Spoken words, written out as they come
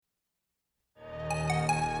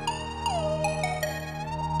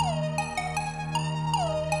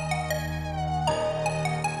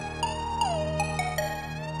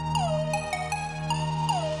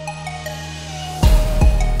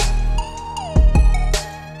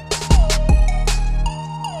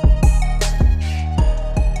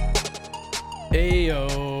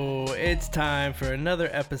It's time for another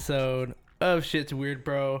episode of Shit's Weird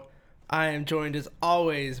Bro. I am joined as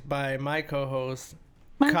always by my co-host,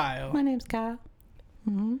 Kyle. My name's Kyle.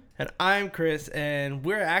 Mm-hmm. And I'm Chris, and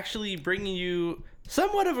we're actually bringing you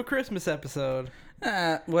somewhat of a Christmas episode.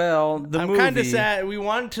 Well, the I'm movie... kind of sad. We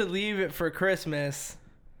wanted to leave it for Christmas,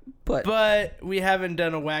 but we haven't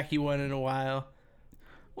done a wacky one in a while.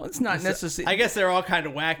 Well, it's not necessary. I guess they're all kind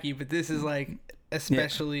of wacky, but this is like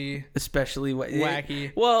especially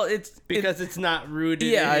wacky. Well, because it's not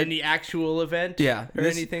rooted in any actual event or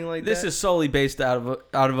anything like that. This is solely based out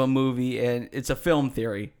of a movie, and it's a film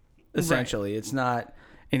theory, essentially. Right. It's not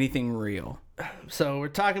anything real. So we're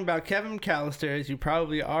talking about Kevin McAllister, as you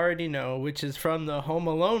probably already know, which is from the Home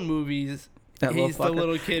Alone movies. He's the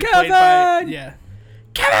little kid Kevin! played by...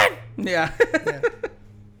 Kevin! Yeah. Yeah.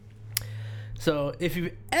 So if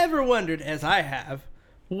you've ever wondered, as I have,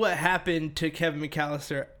 what happened to Kevin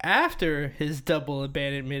McAllister after his double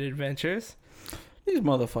abandonment adventures... These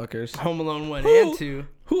motherfuckers. Home Alone 1 and 2.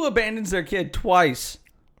 Who abandons their kid twice?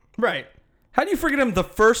 Right. How do you forget him the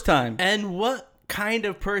first time? And what kind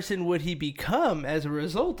of person would he become as a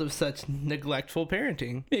result of such neglectful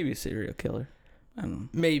parenting? Maybe a serial killer. I don't know.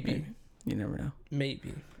 Maybe. You never know.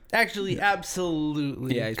 Maybe. Actually,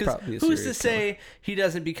 absolutely. Yeah, he's probably a serial who's to say he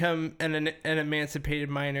doesn't become an emancipated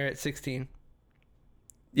minor at 16?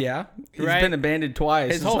 Yeah. He's been abandoned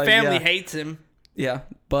twice. His whole family hates him. Yeah.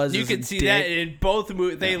 Buzz You can see that in both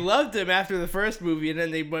movies. They loved him after the first movie, and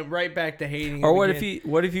then they went right back to hating him. Or what if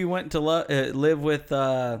he went to live with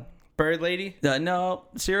Bird Lady? No,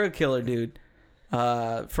 serial killer dude.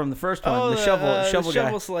 From the first one, the shovel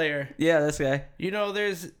Shovel Slayer. Yeah, this guy. You know,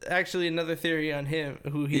 there's actually another theory on him,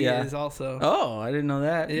 who he is also. Oh, I didn't know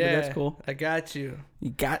that. Yeah, but that's cool. I got you.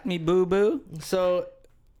 You got me, boo boo. So,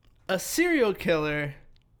 a serial killer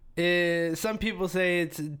is, some people say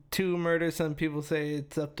it's 2 murders, some people say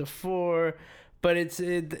it's up to 4, but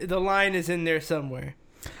the line is in there somewhere.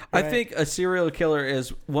 Right? I think a serial killer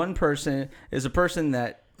is a person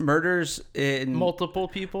that murders in multiple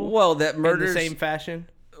people. Well, that murders in the same fashion.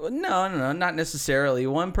 No, not necessarily.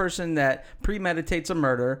 One person that premeditates a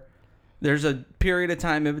murder. There's a period of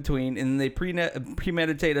time in between, and they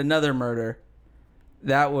premeditate another murder.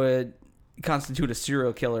 That would constitute a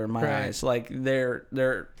serial killer in my eyes. Like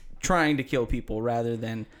they're trying to kill people rather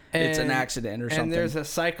than it's an accident or something. And there's a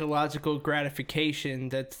psychological gratification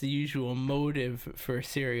that's the usual motive for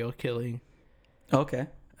serial killing. Okay.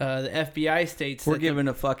 The FBI states we're giving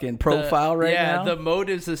a fucking profile now. Yeah, the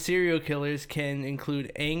motives of serial killers can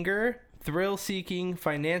include anger, thrill-seeking,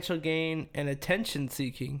 financial gain, and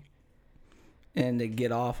attention-seeking. And to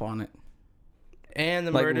get off on it. And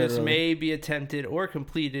the murders may be attempted or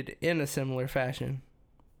completed in a similar fashion.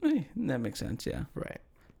 That makes sense, yeah. Right.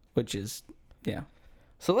 Which is, yeah.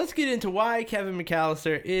 So let's get into why Kevin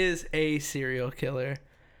McAllister is a serial killer.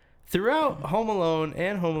 Throughout Home Alone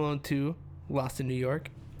and Home Alone 2, Lost in New York.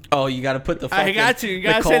 Oh, you got to put the fucking... I got to. You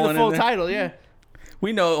got to say the full title, yeah.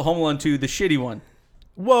 We know Home Alone 2, the shitty one.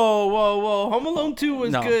 Whoa. Home Alone 2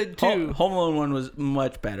 was good, too. Home Alone 1 was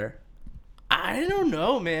much better. I don't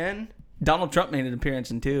know, man. Donald Trump made an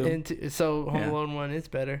appearance in 2. So Home Alone 1 is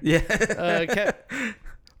better. Yeah.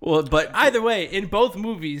 Well, but... Either way, in both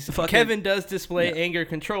movies, Kevin does display anger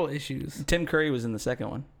control issues. Tim Curry was in the second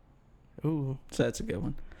one. Ooh. So that's a good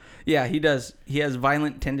one. Yeah, he does. He has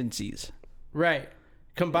violent tendencies. Right.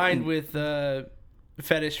 Combined with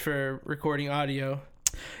fetish for recording audio.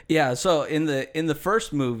 Yeah, so in the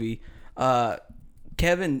first movie,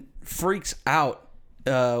 Kevin freaks out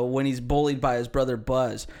when he's bullied by his brother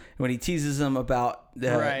Buzz, when he teases him about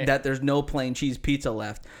that there's no plain cheese pizza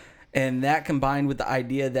left. And that combined with the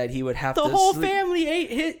idea that he would have the whole family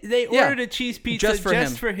ate they ordered a cheese pizza just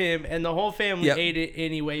for him, and the whole family ate it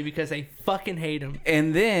anyway because they fucking hate him.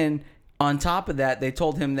 And then on top of that, they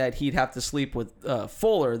told him that he'd have to sleep with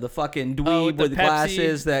Fuller, the fucking dweeb with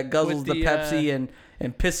glasses that guzzles the Pepsi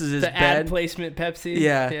and pisses his bed. The ad placement Pepsi.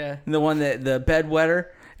 Yeah. The one that the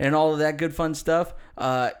bedwetter and all of that good fun stuff.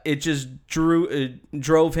 It just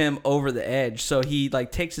drove him over the edge. So he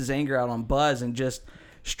takes his anger out on Buzz and just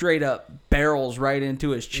straight up barrels right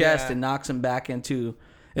into his chest and knocks him back into.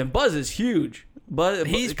 And Buzz is huge.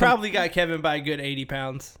 He's probably got Kevin by a good 80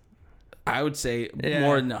 pounds. I would say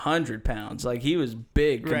more than 100 pounds. Like, he was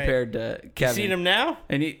big compared to Kevin. You seen him now?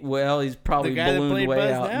 And he's probably ballooned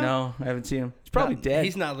way out. Now? No, I haven't seen him. He's probably dead.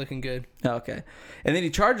 He's not looking good. Okay. And then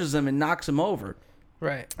he charges him and knocks him over.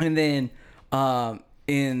 Right. And then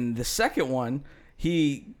in the second one,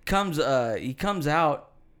 he comes out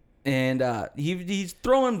and he's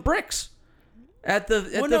throwing bricks at the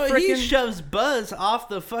he shoves Buzz off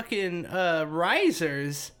the fucking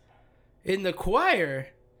risers in the choir.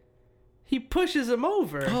 he pushes him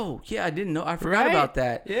over. Oh, yeah, I didn't know. I forgot Right? about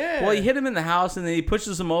that. Yeah. Well, he hit him in the house, and then he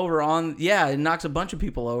pushes him over and knocks a bunch of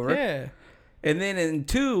people over. Yeah. And then in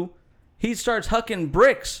 2, he starts hucking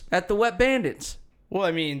bricks at the Wet Bandits. Well,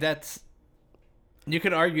 I mean, you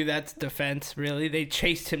could argue that's defense, really. They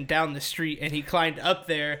chased him down the street, and he climbed up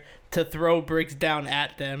there to throw bricks down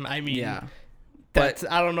at them. I mean, Yeah.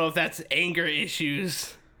 I don't know if that's anger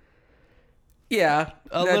issues. Yeah,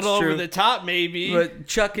 A that's little true. over the top, maybe. But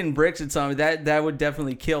chucking bricks at something, that would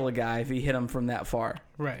definitely kill a guy if he hit him from that far.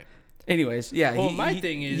 Right. Anyways, yeah. Well, my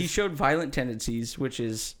thing is... he showed violent tendencies, which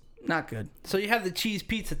is not good. So you have the cheese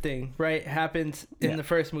pizza thing, right? Happens in Yeah. the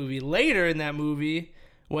first movie. Later in that movie,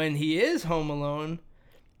 when he is home alone,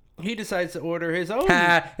 he decides to order his own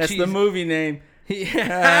That's cheese. the movie name.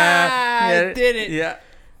 I did it. Yeah.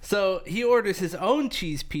 So he orders his own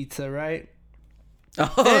cheese pizza, right?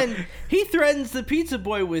 Oh, Then he threatens the pizza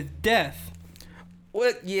boy with death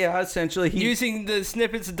what? Yeah, essentially. using the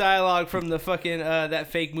snippets of dialogue from the fucking that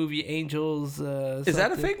fake movie Angels. Is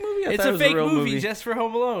that a something. fake movie? I It's thought it a was fake real movie just for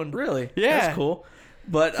Home Alone. Really? Yeah. That's cool.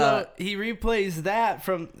 But So he replays that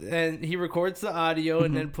and he records the audio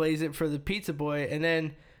and then plays it for the pizza boy. And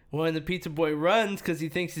then when the pizza boy runs because he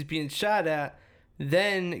thinks he's being shot at,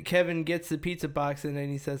 then Kevin gets the pizza box and then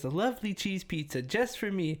he says, "A lovely cheese pizza just for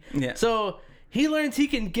me." Yeah. So he learns he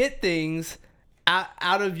can get things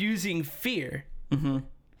out of using fear. Mm-hmm.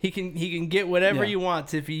 He can get whatever Yeah. he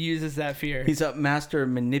wants if he uses that fear. he's a master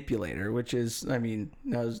manipulator, which is, I mean,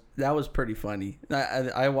 that was pretty funny.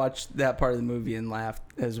 I watched that part of the movie and laughed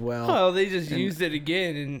as well. Well, they just used it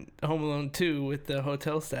again in Home Alone 2 with the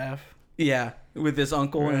hotel staff. Yeah, with his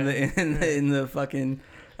uncle in the fucking.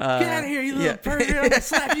 Get out of here, you little pervert! I'm gonna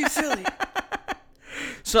slap you silly.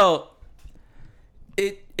 So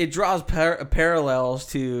it draws parallels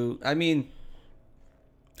to, I mean,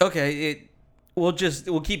 okay, we'll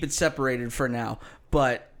keep it separated for now,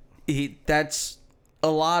 but that's a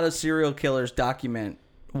lot of serial killers document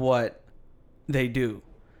what they do.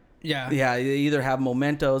 Yeah. Yeah, they either have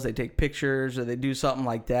mementos, they take pictures, or they do something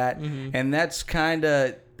like that. Mm-hmm. And that's kind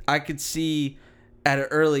of, I could see at an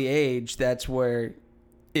early age, that's where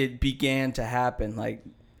it began to happen, like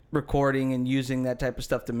recording and using that type of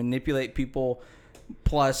stuff to manipulate people,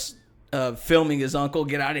 plus filming his uncle,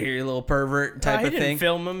 "Get out of here, you little pervert," type he of didn't thing.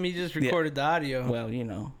 film him. He just recorded the audio. Well, you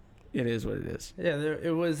know, it is what it is. Yeah,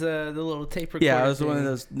 it was the little tape recorder. Yeah, it was thing. one of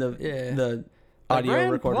those, the The audio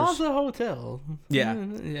Grand recorders. Plaza Hotel. Yeah.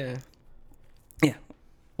 Yeah. Yeah.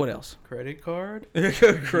 What else? Credit card.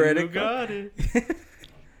 Credit You got it.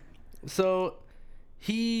 So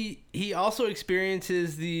he also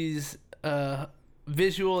experiences these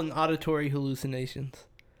visual and auditory hallucinations.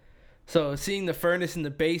 So seeing the furnace in the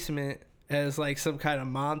basement as like some kind of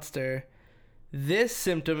monster, this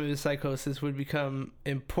symptom of his psychosis would become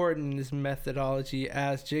important in his methodology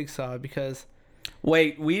as Jigsaw because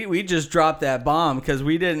Wait, we just dropped that bomb because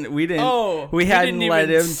we hadn't we let didn't him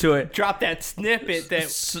even to it. drop that snippet that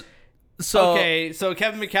So okay, so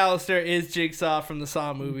Kevin McAllister is Jigsaw from the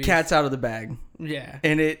Saw movies. cat's out of the bag, Yeah.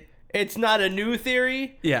 and It's not a new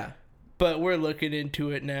theory, yeah. but we're looking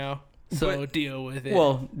into it now. So But- deal with it.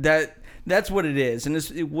 Well, that's what it is, and it's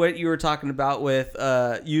what you were talking about with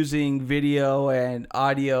using video and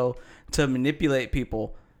audio to manipulate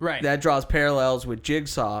people. right. That draws parallels with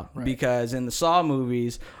Jigsaw because in the Saw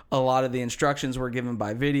movies, a lot of the instructions were given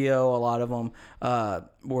by video. A lot of them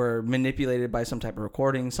were manipulated by some type of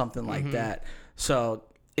recording, something like that. So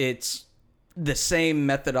it's the same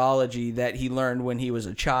methodology that he learned when he was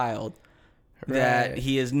a child that Right.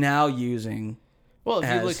 he is now using. Well, if you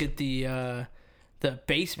as- look at the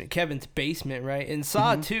basement, Kevin's basement, right? In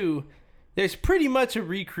Saw Mm-hmm. 2, there's pretty much a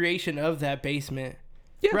recreation of that basement.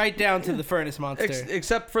 Yeah. Right down to the furnace monster.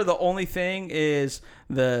 Except for the only thing is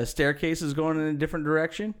the staircase is going in a different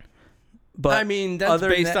direction. But I mean, that's other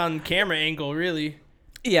than based that- on camera angle, really.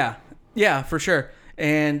 Yeah, for sure.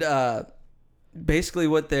 And basically,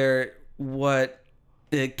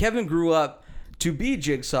 Kevin grew up to be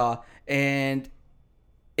Jigsaw, and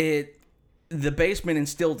the basement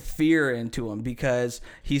instilled fear into him because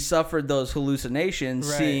he suffered those hallucinations,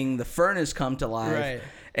 Right. seeing the furnace come to life, Right.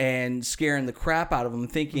 and scaring the crap out of him,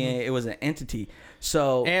 thinking it was an entity.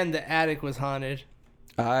 So And the attic was haunted.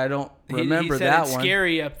 I don't He remember said that it's one.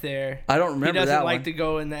 scary up there. I don't remember He doesn't that like one. to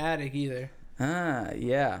go in the attic either.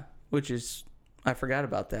 Yeah, which is, I forgot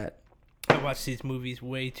about that. I watch these movies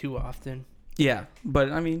way too often. Yeah,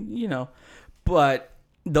 but I mean, but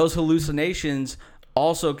those hallucinations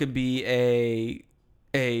also could be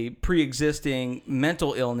a pre-existing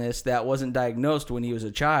mental illness that wasn't diagnosed when he was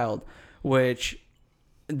a child, which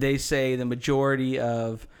they say the majority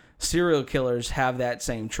of serial killers have that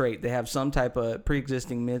same trait. They have some type of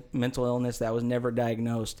pre-existing mental illness that was never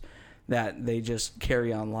diagnosed, that they just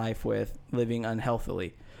carry on life with, living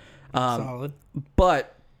unhealthily. Solid.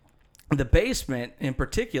 But the basement in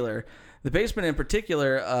particular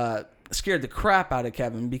scared the crap out of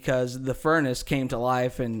Kevin, because the furnace came to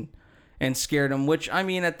life and scared him, which, I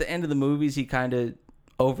mean, at the end of the movies, he kind of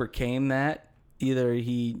overcame that. Either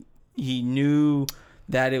he knew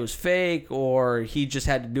that it was fake, or he just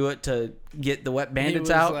had to do it to get the wet bandits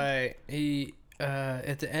out. At the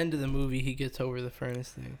end of the movie, he gets over the furnace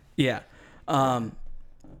thing. Yeah.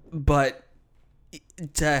 But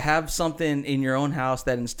to have something in your own house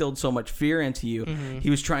that instilled so much fear into you, he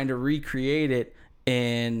was trying to recreate it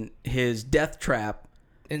in his Death Trap.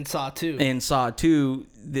 In Saw 2. To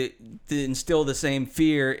instill the same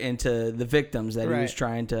fear into the victims that he was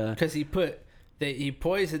trying to... Because he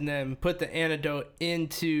poisoned them, put the antidote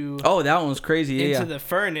into... Oh, that one was crazy. Into the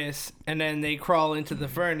furnace, and then they crawl into the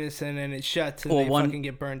furnace, and then it shuts, and fucking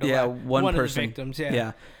get burned alive. Yeah, one person. Of the victims,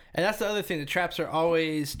 yeah. And that's the other thing. The traps are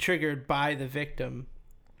always triggered by the victim.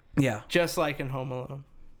 Yeah. Just like in Home Alone.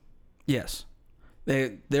 Yes.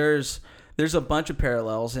 There's a bunch of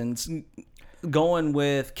parallels, and going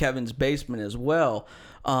with Kevin's basement as well.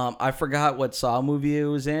 I forgot what Saw movie it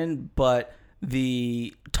was in, but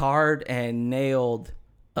the tarred and nailed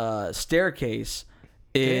staircase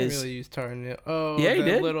is... They didn't really use tarred and nailed. Oh, yeah, he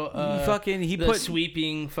did. Little, he the put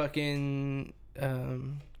sweeping fucking...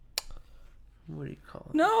 what do you call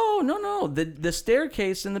it? No. The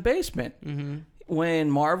staircase in the basement. Mm-hmm.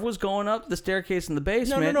 When Marv was going up the staircase in the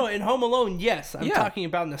basement... No. In Home Alone, yes. I'm talking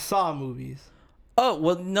about in the Saw movies. Oh,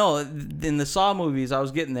 well, no. In the Saw movies, I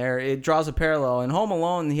was getting there. It draws a parallel. In Home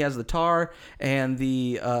Alone, he has the tar and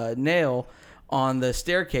the nail on the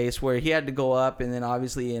staircase where he had to go up, and then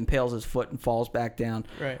obviously he impales his foot and falls back down.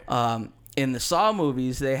 Right. In the Saw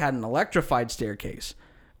movies, they had an electrified staircase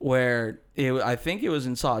where I think it was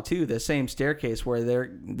in Saw 2, the same staircase where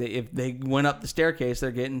if they went up the staircase,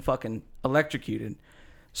 they're getting fucking electrocuted.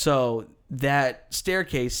 So that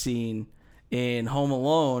staircase scene in Home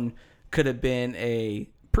Alone could have been a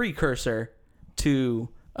precursor to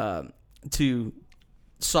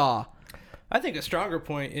Saw. I think a stronger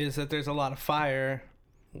point is that there's a lot of fire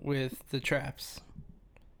with the traps.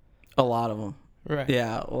 A lot of them. Right.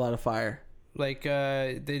 Yeah, a lot of fire. Like,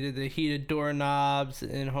 they did the heated doorknobs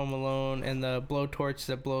in Home Alone, and the blowtorch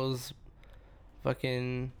that blows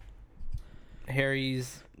fucking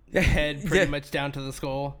Harry's head pretty much down to the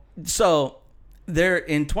skull. So, there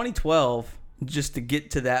in 2012, just to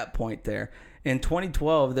get to that point there, in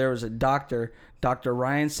 2012, there was a doctor, Dr.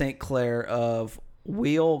 Ryan St. Clair of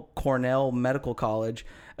Weill Cornell Medical College,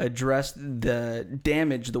 addressed the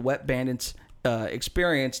damage the wet bandits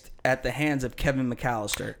experienced at the hands of Kevin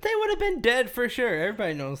McAllister. They would have been dead for sure.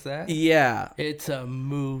 Everybody knows that. Yeah. It's a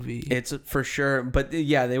movie. It's for sure. But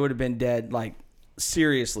yeah, they would have been dead, like,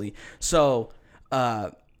 seriously. So,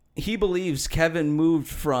 he believes Kevin moved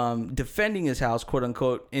from defending his house, quote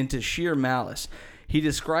unquote, into sheer malice. He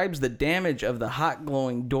describes the damage of the hot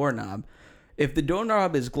glowing doorknob. If the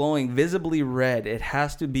doorknob is glowing visibly red, it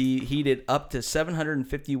has to be heated up to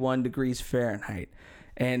 751 degrees Fahrenheit.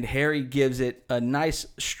 And Harry gives it a nice,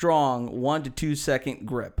 strong 1 to 2 second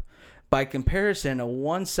grip. By comparison, a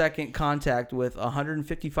 1 second contact with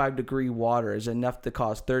 155 degree water is enough to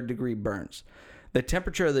cause third degree burns. The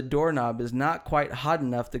temperature of the doorknob is not quite hot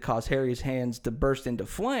enough to cause Harry's hands to burst into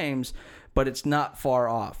flames, but it's not far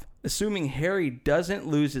off. Assuming Harry doesn't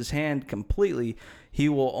lose his hand completely, he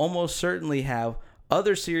will almost certainly have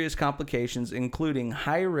other serious complications, including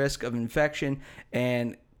high risk of infection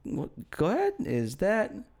and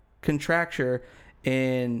contracture,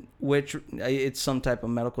 in which it's some type of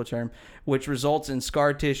medical term, which results in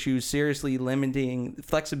scar tissue seriously limiting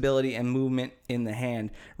flexibility and movement in the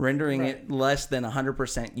hand, rendering it less than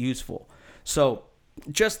 100% useful. So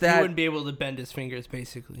just that... He wouldn't be able to bend his fingers,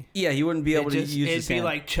 basically. Yeah, he wouldn't be able to use his hand. It'd be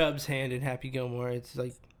like Chubb's hand in Happy Gilmore. It's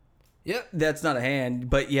like... Yep. That's not a hand,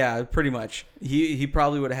 but yeah, pretty much. He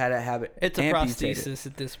probably would have had to have it It's a amputated. prosthesis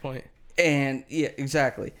at this point. And yeah,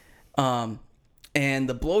 exactly. And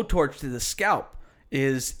the blowtorch to the scalp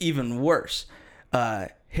is even worse.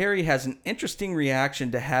 Harry has an interesting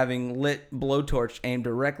reaction to having lit blowtorch aimed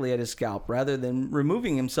directly at his scalp. Rather than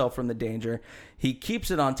removing himself from the danger, he keeps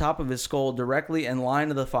it on top of his skull directly in line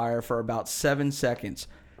of the fire for about 7 seconds.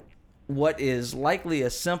 What is likely a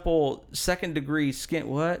simple second degree skin...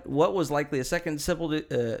 What was likely a second simple...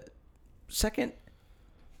 second...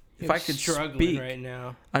 If I could speak right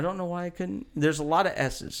now. I don't know why I couldn't. There's a lot of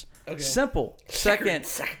S's. Okay. Simple second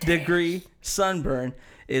degree sunburn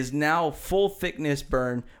is now full thickness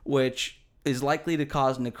burn, which is likely to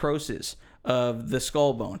cause necrosis of the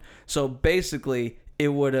skull bone. So basically, it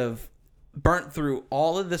would have burnt through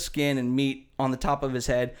all of the skin and meat on the top of his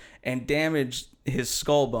head and damaged his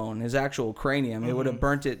skull bone, his actual cranium. It would have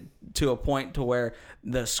burnt it to a point to where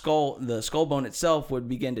the skull bone itself would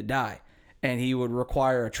begin to die, and he would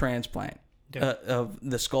require a transplant of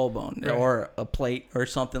the skull bone or a plate or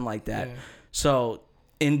something like that. Yeah. So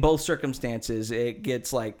in both circumstances, it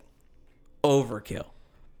gets like overkill,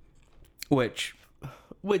 which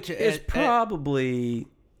is probably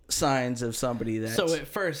signs of somebody that's... So at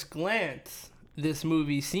first glance, this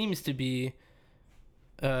movie seems to be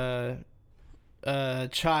a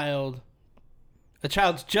child's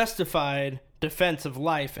justified defense of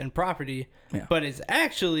life and property, but it's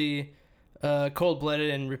actually cold-blooded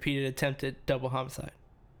and repeated attempted double homicide.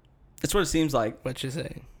 That's what it seems like. What you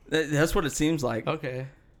saying? That's what it seems like. Okay.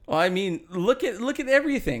 Well, I mean, look at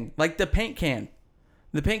everything. Like the paint can.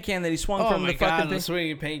 The paint can that he swung from the fucking thing. The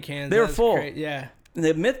swinging paint cans. They were full. Yeah.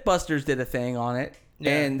 The Mythbusters did a thing on it,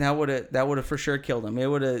 and that would have for sure killed them. It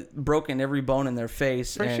would have broken every bone in their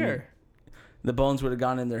face. For sure. The bones would have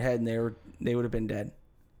gone in their head, and they would have been dead.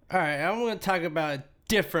 All right, I'm going to talk about a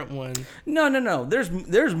different one. No.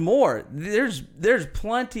 There's more. There's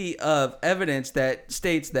plenty of evidence that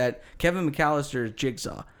states that Kevin McAllister is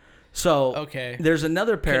Jigsaw. So there's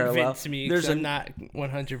another parallel. Convince me, because I'm not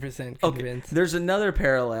 100% convinced. Okay. There's another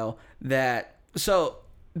parallel that... So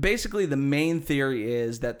basically the main theory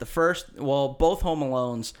is that both Home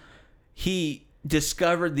Alones, he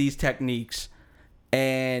discovered these techniques,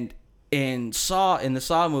 and in the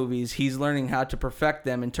Saw movies, he's learning how to perfect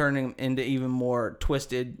them and turning them into even more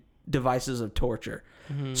twisted devices of torture.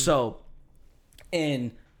 Mm-hmm. So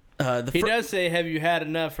in... he does say, "Have you had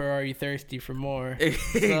enough, or are you thirsty for more?"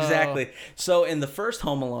 Exactly. So in the first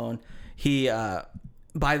Home Alone, he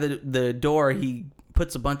by the door, he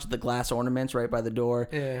puts a bunch of the glass ornaments right by the door,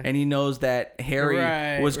 and he knows that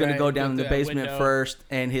Harry was going to go down in the basement first,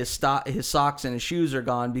 and his socks and his shoes are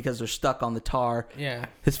gone because they're stuck on the tar. Yeah,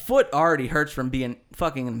 his foot already hurts from being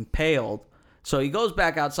fucking impaled, so he goes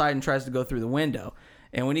back outside and tries to go through the window.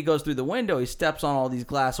 And when he goes through the window, he steps on all these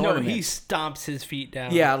glass ornaments. No, he stomps his feet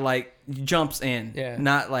down. Yeah, like jumps in. Yeah.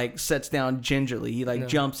 Not like sets down gingerly. He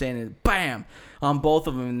jumps in and bam on both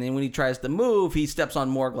of them. And then when he tries to move, he steps on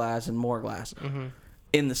more glass and more glass. Mm-hmm.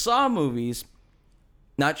 In the Saw movies,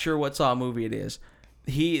 not sure what Saw movie it is.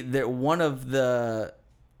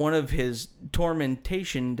 One of his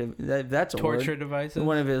tormentation that's a torture word. Devices.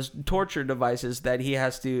 One of his torture devices that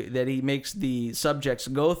he makes the subjects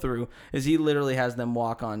go through is he literally has them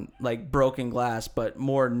walk on like broken glass, but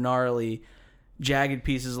more gnarly, jagged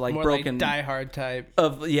pieces like more broken like Die Hard type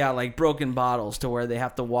of like broken bottles, to where they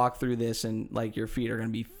have to walk through this and like your feet are gonna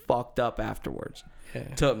be fucked up afterwards.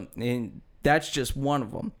 Yeah. And that's just one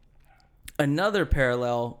of them. Another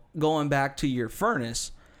parallel, going back to your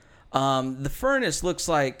furnace. The furnace looks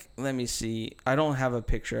like, let me see, I don't have a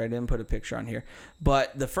picture. I didn't put a picture on here,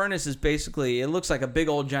 but the furnace is basically, it looks like a big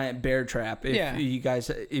old giant bear trap.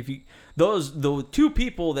 The two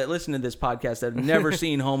people that listen to this podcast that have never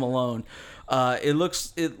seen Home Alone, it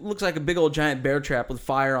looks like a big old giant bear trap with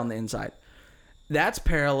fire on the inside. That's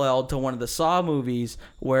parallel to one of the Saw movies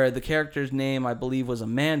where the character's name, I believe, was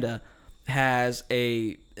Amanda, I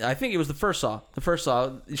think it was the first Saw.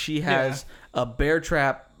 She has a bear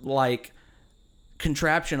trap like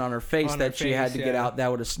contraption on her face she had to get out that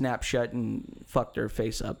would have snapped shut and fucked her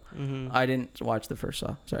face up. Mm-hmm. I didn't watch the first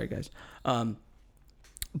Saw. Sorry, guys.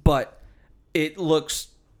 But it looks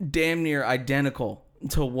damn near identical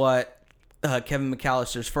to what Kevin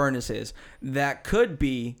McAllister's furnace is. That could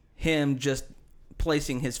be him just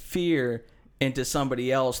placing his fear into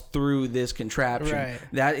somebody else through this contraption. Right.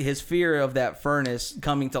 That his fear of that furnace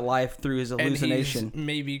coming to life through his hallucination. And he's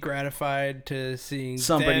maybe gratified to seeing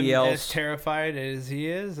somebody them else as terrified as he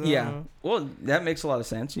is. Yeah. Well, that makes a lot of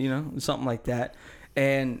sense, something like that.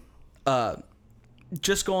 And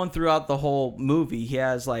just going throughout the whole movie, he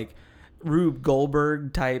has like Rube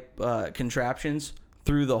Goldberg type contraptions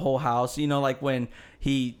through the whole house. Like when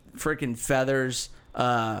he freaking feathers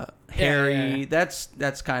Harry. Yeah.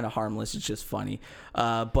 That's kind of harmless. It's just funny.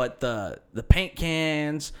 But the paint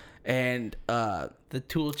cans and the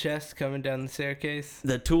tool chest coming down the staircase.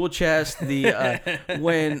 The tool chest. The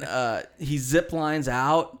when he zip lines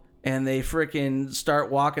out and they freaking start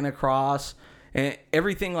walking across and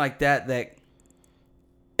everything like that. That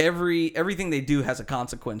everything they do has a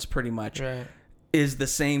consequence. Pretty much. Right. Is the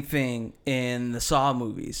same thing in the Saw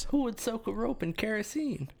movies. Who would soak a rope in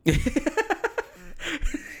kerosene?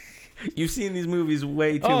 You've seen these movies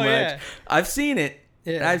way too much. Yeah. I've seen it.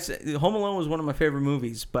 Yeah. Home Alone was one of my favorite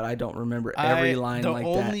movies, but I don't remember every line like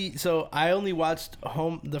that. So I only watched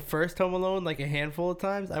the first Home Alone like a handful of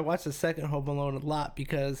times. I watched the second Home Alone a lot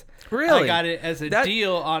because Really? I got it as a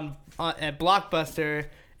deal on at Blockbuster.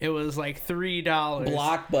 It was like $3.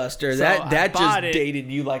 Blockbuster. So that I just bought it, dated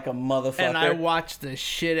you like a motherfucker. and I watched the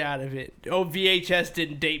shit out of it. Oh, VHS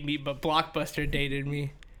didn't date me, but Blockbuster dated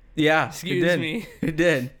me. yeah, Excuse it did. me. It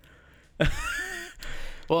did.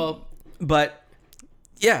 Well, But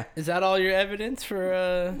yeah, is that all your evidence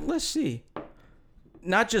for? let's see.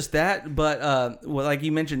 Not just that, but well, like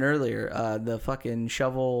you mentioned earlier, the fucking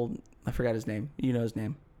shovel. I forgot his name. You know his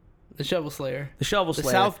name. The Shovel Slayer. The Shovel The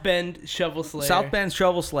Slayer. South Bend Shovel Slayer. South Bend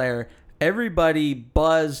Shovel Slayer. Everybody,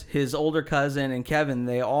 Buzz, his older cousin, and Kevin,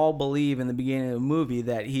 they all believe in the beginning of the movie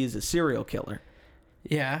that he's a serial killer.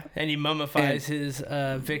 Yeah, and he mummifies his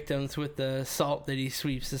victims with the salt that he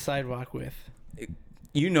sweeps the sidewalk with.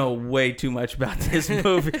 You know way too much about this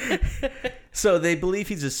movie. So they believe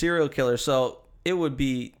he's a serial killer. So it would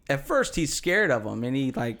be, at first he's scared of him and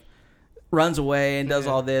he like runs away and does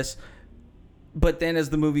all this. But then as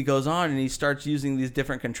the movie goes on and he starts using these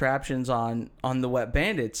different contraptions on the Wet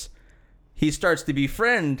Bandits, he starts to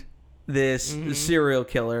befriend this serial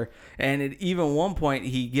killer. And at even one point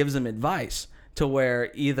he gives him advice to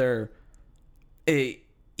where either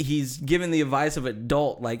he's given the advice of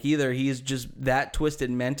adult, like either he's just that twisted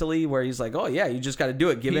mentally where he's like, oh yeah, you just got to do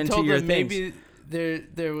it, give in to your things. Maybe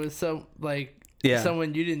there was some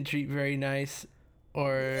someone you didn't treat very nice,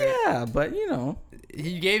 or yeah, but you know,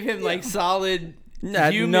 he gave him like solid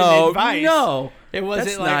human no, advice. No, it wasn't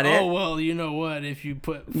that's like, not it. oh well, you know what? If you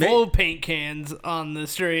put full paint cans on the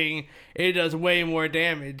string, it does way more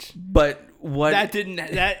damage. But what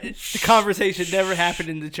that conversation never happened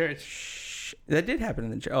in the church. That did happen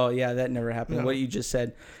in the church. Oh yeah, that never happened. No. What you just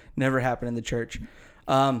said never happened in the church.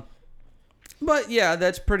 But yeah,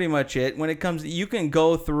 that's pretty much it. When it comes, you can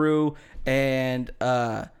go through and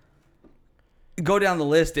go down the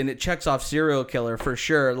list, and it checks off serial killer for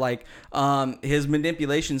sure. Like his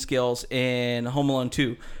manipulation skills in Home Alone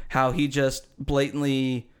 2, how he just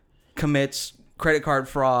blatantly commits credit card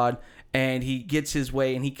fraud, and he gets his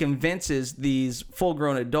way, and he convinces these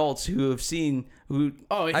full-grown adults who have seen tricked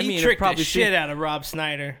the shit out of Rob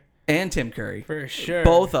Schneider and Tim Curry for sure.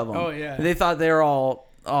 Both of them. Oh yeah, they thought they were all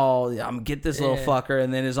I'm gonna get this little fucker,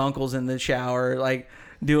 and then his uncle's in the shower like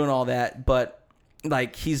doing all that, but.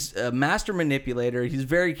 Like he's a master manipulator. He's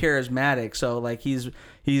very charismatic. So like he's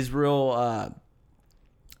real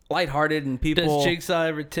lighthearted, and people. Does Jigsaw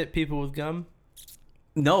ever tip people with gum?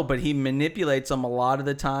 No, but he manipulates them a lot of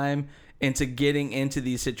the time into getting into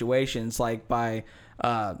these situations, like by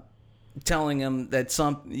telling them that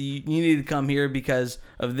you need to come here because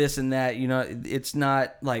of this and that. You know, it's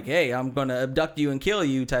not like, hey, I'm going to abduct you and kill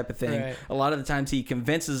you type of thing. Right. A lot of the times he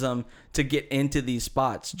convinces them to get into these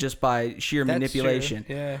spots just by sheer manipulation.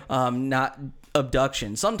 True. Yeah. Not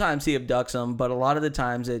abduction. Sometimes he abducts them, but a lot of the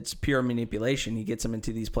times it's pure manipulation. He gets them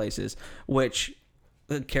into these places, which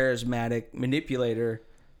a charismatic manipulator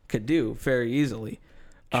could do very easily.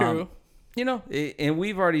 True. You know, and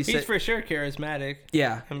we've already said... He's for sure charismatic.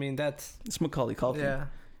 Yeah. I mean, it's Macaulay Culkin. Yeah.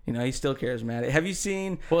 You know, he's still charismatic. Have you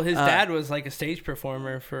seen... Well, his dad was like a stage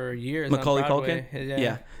performer for years. Macaulay on Culkin?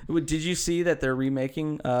 Yeah. Did you see that they're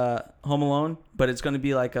remaking Home Alone? But it's going to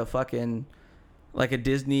be like a fucking... Like a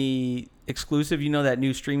Disney exclusive. You know that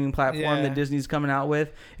new streaming platform that Disney's coming out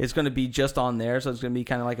with? It's going to be just on there, so it's going to be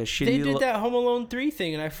kind of like a shitty... They did that Home Alone 3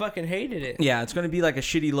 thing, and I fucking hated it. Yeah, it's going to be like a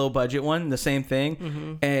shitty low-budget one, the same thing.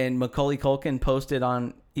 Mm-hmm. And Macaulay Culkin posted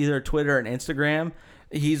on either Twitter and Instagram...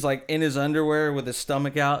 He's like in his underwear with his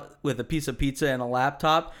stomach out with a piece of pizza and a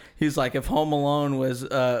laptop. He's like, if Home Alone was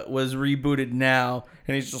rebooted now,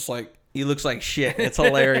 and he's just like, he looks like shit. It's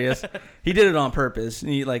hilarious. He did it on purpose.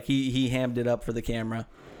 He hammed it up for the camera.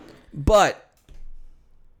 But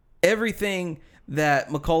everything that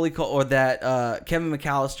Kevin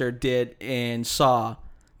McAllister did in Saw,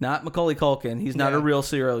 not Macaulay Culkin. He's not a real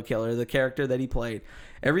serial killer. The character that he played,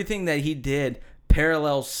 everything that he did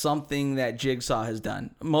parallels something that Jigsaw has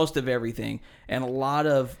done. Most of everything, and a lot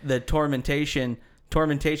of the tormentation.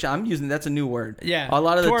 I'm using that's a new word. Yeah, a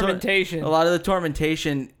lot of tormentation. A lot of the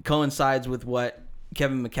tormentation coincides with what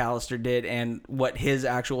Kevin McAllister did and what his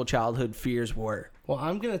actual childhood fears were. Well,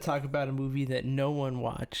 I'm gonna talk about a movie that no one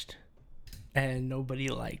watched and nobody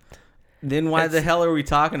liked. Then why the hell are we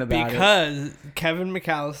talking about it? Because Kevin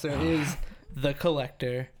McAllister is the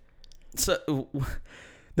collector. So.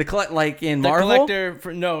 Like in Marvel? The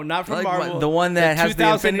collector, not from Marvel. The one that has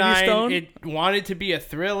the Infinity Stone? It wanted to be a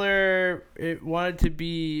thriller. It wanted to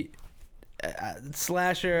be a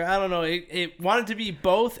slasher. I don't know. It wanted to be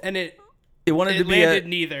both, and it It wanted to be landed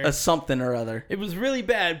neither. a something or other. It was really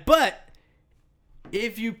bad. But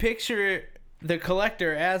if you picture the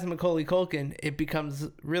Collector as Macaulay Culkin, it becomes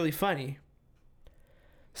really funny.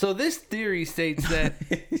 So this theory states that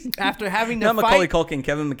after having to Not Macaulay fight... Culkin,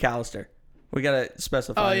 Kevin McAllister. We gotta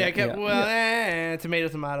specify. Oh, yeah. that. Tomato,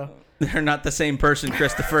 tomato. They're not the same person,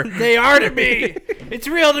 Christopher. They are to me. It's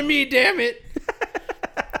real to me, damn it.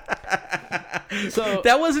 So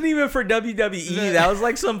that wasn't even for WWE. That was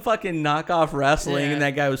like some fucking knockoff wrestling, Yeah. and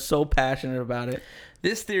that guy was so passionate about it.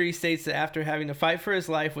 this theory states that after having to fight for his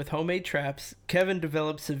life with homemade traps, Kevin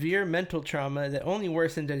developed severe mental trauma that only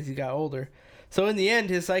worsened as he got older. So in the end,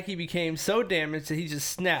 his psyche became so damaged that he just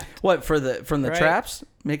snapped. What from the Right. traps?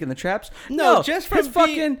 Making the traps? No, just from his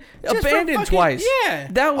fucking being- just from abandoned fucking- twice. Yeah,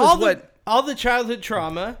 that was all the childhood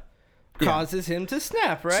trauma Yeah. causes him to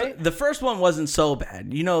snap, right? So the first one wasn't so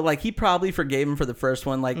bad. You know, like he probably forgave him for the first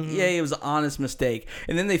one. Like, Mm-hmm. yeah, it was an honest mistake.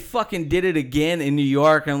 And then they fucking did it again in New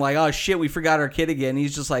York and like, oh shit, we forgot our kid again. And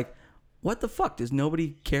he's just like, what the fuck? Does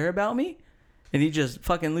nobody care about me? And he just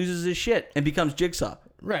fucking loses his shit and becomes Jigsaw.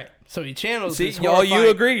 Right. So he channels. See, his y'all, you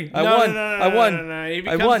horrifying- agree. I No, won. No, no, I won. No, no, no. He I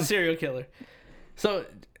becomes won. a serial killer. So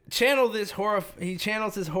he channels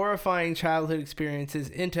his horrifying childhood experiences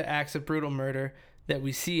into acts of brutal murder that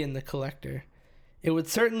we see in The Collector. It would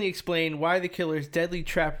certainly explain why the killer's deadly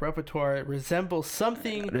trap repertoire resembles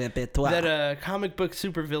something that a comic book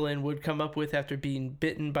supervillain would come up with after being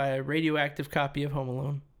bitten by a radioactive copy of Home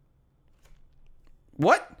Alone.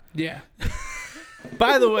 What? Yeah.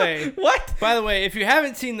 By the way, What? if you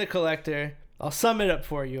haven't seen The Collector, I'll sum it up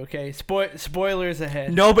for you, okay? Spoilers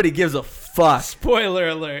ahead. Nobody gives a fuck. Spoiler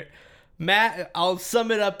alert. I'll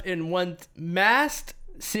sum it up in one. Masked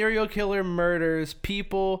serial killer murders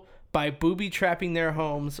people by booby trapping their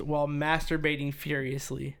homes while masturbating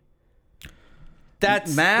furiously.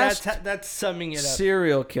 That's summing it up.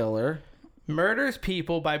 Serial killer. Murders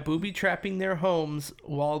people by booby trapping their homes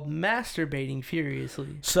while masturbating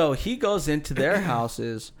furiously. So he goes into their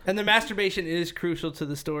houses. And the masturbation is crucial to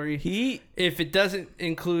the story. If it doesn't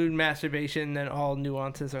include masturbation, then all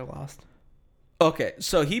nuances are lost. Okay,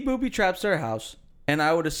 so he booby traps their house, and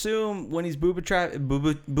I would assume when he's booby trapping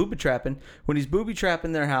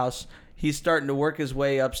their house, he's starting to work his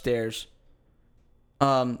way upstairs.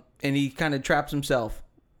 And he kind of traps himself.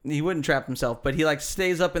 He wouldn't trap himself, but he like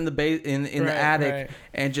stays up in the in the attic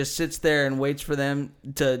and just sits there and waits for them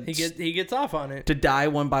to. He gets off on it to die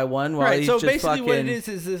one by one while he's so just basically fucking... what it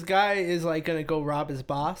is this guy is like gonna go rob his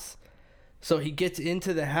boss, so he gets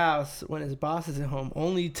into the house when his boss is at home,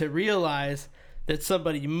 only to realize that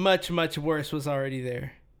somebody much worse was already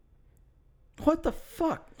there. What the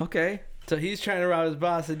fuck? Okay. So he's trying to rob his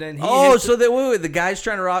boss, and then the guy's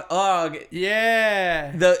trying to rob. Oh,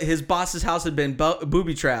 yeah. His boss's house had been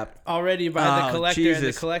booby trapped Already by the Collector, Jesus.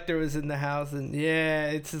 and the Collector was in the house, and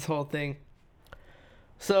yeah, it's this whole thing.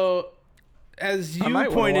 So, as you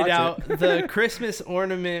pointed out, the Christmas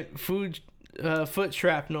ornament foot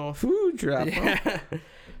shrapnel. Food shrapnel. Yeah.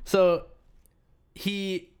 So,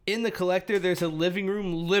 in the Collector, there's a living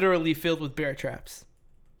room literally filled with bear traps.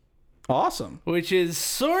 Awesome. Which is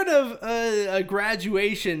sort of a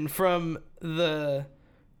graduation from the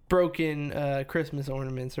broken Christmas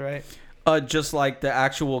ornaments, right? Just like the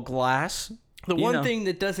actual glass. The one thing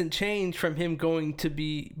that doesn't change from him going to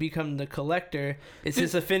become the Collector is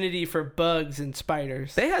his affinity for bugs and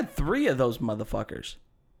spiders. They had 3 of those motherfuckers.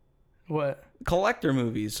 What? Collector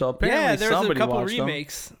movies. So apparently yeah, there's somebody a couple watched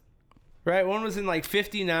remakes. Them. Right? One was in like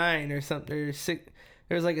 59 or something. There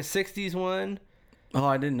was like a 60s one. Oh,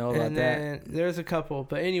 I didn't know about that. There's a couple.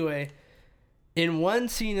 But anyway, in one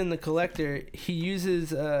scene in The Collector, he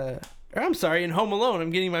uses... in Home Alone. I'm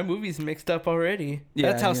getting my movies mixed up already. Yeah,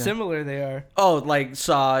 That's how similar they are. Oh, like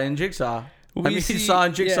Saw and Jigsaw. Saw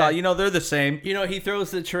and Jigsaw, they're the same. He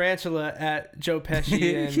throws the tarantula at Joe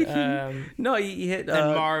Pesci and... no, he hit...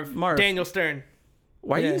 and Marv. Daniel Stern.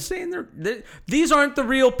 Why are you saying these aren't the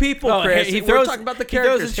real people, Chris? We're talking about the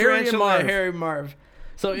characters, Harry and Marv. Harry Marv.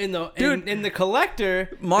 So in the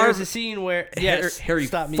Collector, there's a scene where Harry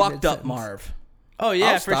fucked up Marv. Oh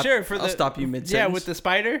yeah, for sure. I'll stop you mid-sentence. Yeah, with the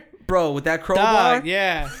spider, bro, with that crowbar. Dog,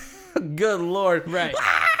 yeah. Good lord. Right.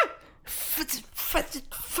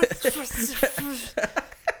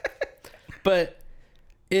 But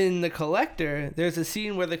in the Collector, there's a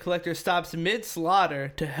scene where the Collector stops mid-slaughter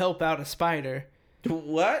to help out a spider.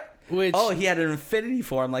 What? Which, he had an affinity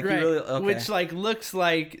for him, like right, he really. Okay. Which looks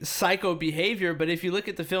like psycho behavior, but if you look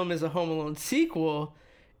at the film as a Home Alone sequel,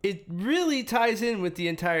 it really ties in with the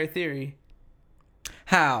entire theory.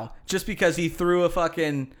 How? Just because he threw a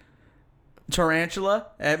fucking tarantula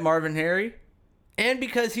at Marv and Harry? And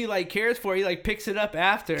because he like cares for it, he like picks it up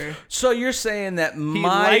after. So you're saying that He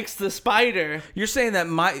likes the spider. You're saying that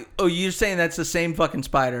you're saying that's the same fucking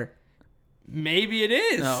spider. Maybe it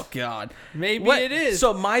is. Oh God. Maybe it is.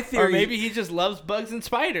 So my theory, or maybe he just loves bugs and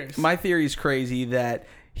spiders. My theory is crazy that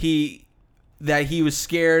he was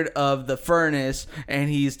scared of the furnace and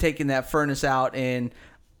he's taking that furnace out in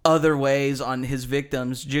other ways on his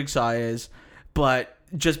victims. Jigsaw is, but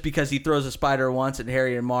just because he throws a spider once at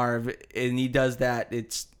Harry and Marv and he does that,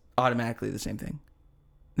 it's automatically the same thing.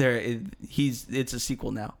 It's a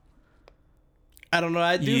sequel now. I don't know.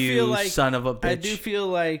 I do feel like son of a bitch. I do feel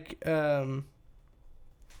like Kevin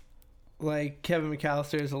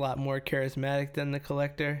McAllister is a lot more charismatic than the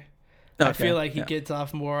Collector. Okay, I feel like he gets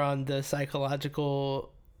off more on the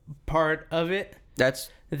psychological part of it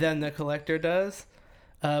than the Collector does.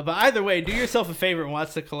 But either way, do yourself a favor and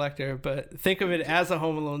watch the Collector. But think of it as a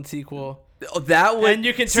Home Alone sequel. That would, and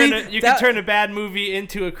you can turn a bad movie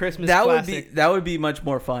into a Christmas classic. That would be much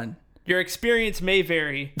more fun. Your experience may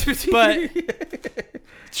vary, but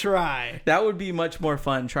try. That would be much more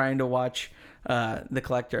fun trying to watch The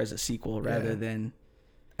Collector as a sequel rather than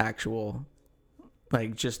actual,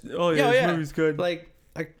 like just this movie's good.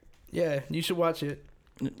 You should watch it.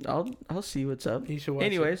 I'll see what's up. You should watch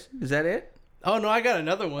Anyways, it. Is that it? Oh no, I got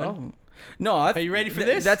another one. Oh. No, are you ready for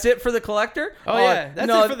this? That's it for The Collector? Oh yeah,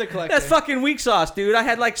 that's it for The Collector. That's fucking weak sauce, dude. I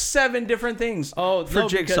had like 7 different things for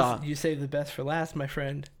Jigsaw. Because you saved the best for last, my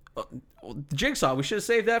friend. Jigsaw, we should have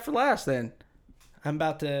saved that for last then. I'm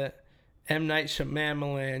about to M. Night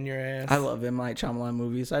Shyamalan your ass. I love M. Night Shyamalan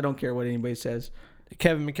movies. I don't care what anybody says.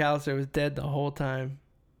 Kevin McAllister was dead the whole time.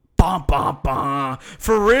 Bum, bum, bum.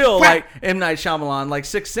 For real, like M. Night Shyamalan, like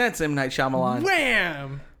Sixth Sense M. Night Shyamalan.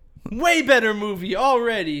 Wham! Way better movie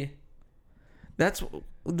already.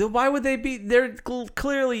 Why would they be? They're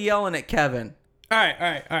clearly yelling at Kevin. All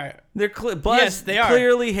right. Buzz they are.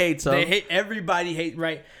 Clearly hates him. Everybody hates,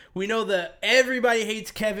 right? We know that everybody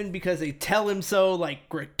hates Kevin because they tell him so, like,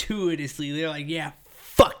 gratuitously. They're like, yeah,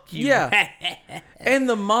 fuck you. Yeah. And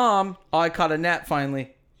the mom, I caught a nap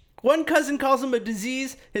finally. One cousin calls him a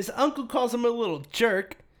disease. His uncle calls him a little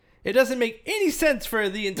jerk. It doesn't make any sense for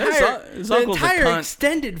the entire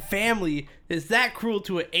extended family is that cruel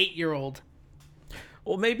to an 8-year-old.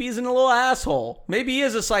 Well, maybe he's a little asshole. Maybe he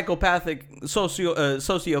is a psychopathic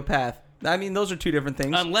sociopath. I mean, those are two different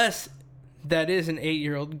things. Unless that is an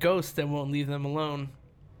 8-year-old ghost that won't leave them alone.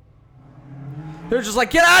 They're just like,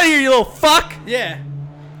 get out of here, you little fuck! Yeah.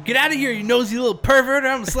 Get out of here, you nosy little pervert, or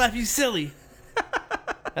I'm gonna slap you silly.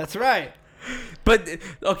 That's right. But,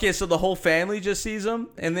 okay, so the whole family just sees him,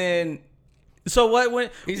 and then... So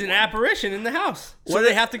what? He's an apparition in the house. So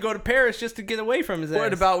they have to go to Paris just to get away from his ass.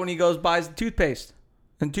 What about when he buys the toothpaste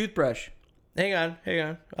and toothbrush? Hang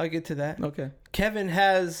on. I'll get to that. Okay. Kevin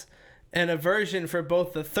has an aversion for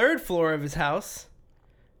both the 3rd floor of his house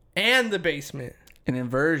and the basement. An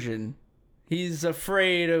aversion? He's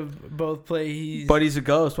afraid of both places. But he's a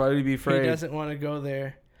ghost. Why would he be afraid? He doesn't want to go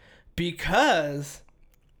there. Because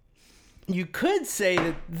you could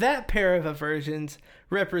say that pair of aversions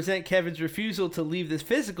represent Kevin's refusal to leave the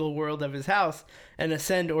physical world of his house and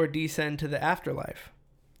ascend or descend to the afterlife.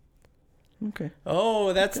 Okay.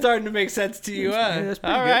 Oh, that's starting to make sense to you, huh? Yeah, that's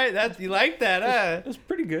pretty All good. right, you like that, huh? That's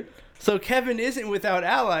pretty good. So Kevin isn't without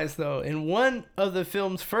allies, though. In one of the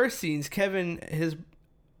film's first scenes, Kevin, his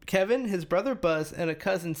brother Buzz, and a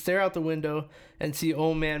cousin stare out the window and see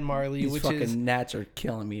Old Man Marley, These fucking gnats are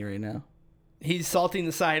killing me right now. He's salting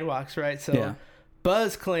the sidewalks, right? So yeah.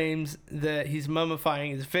 Buzz claims that he's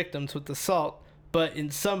mummifying his victims with the salt, but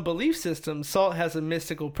in some belief systems, salt has a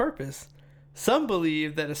mystical purpose. Some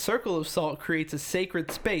believe that a circle of salt creates a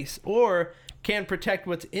sacred space or can protect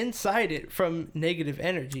what's inside it from negative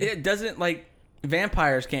energy. It doesn't, like,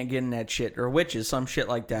 vampires can't get in that shit, or witches, some shit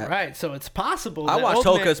like that. Right, so it's possible I watched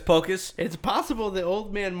Hocus Pocus. It's possible that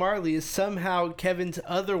Old Man Marley is somehow Kevin's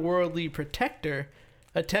otherworldly protector,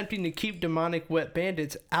 attempting to keep demonic wet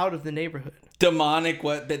bandits out of the neighborhood. Demonic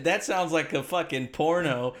wet, but that sounds like a fucking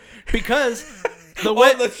porno. Because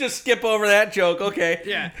let's just skip over that joke. Okay.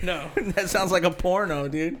 Yeah, no. That sounds like a porno,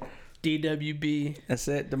 dude. DWB. That's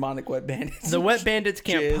it. Demonic wet bandits. The wet bandits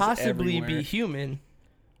can't possibly be human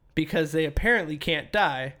because they apparently can't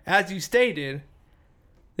die. As you stated,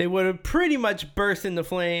 they would have pretty much burst into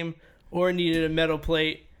flame or needed a metal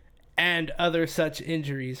plate and other such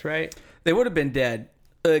injuries, right? They would have been dead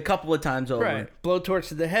a couple of times over. Right. Blowtorch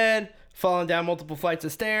to the head, falling down multiple flights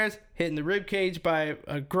of stairs, hitting the rib cage by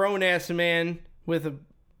a grown-ass man with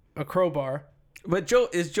a crowbar. But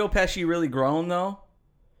is Joe Pesci really grown, though?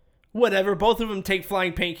 Whatever. Both of them take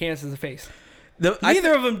flying paint cans to the face.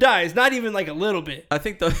 Neither of them dies. Not even like a little bit. I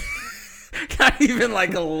think Not even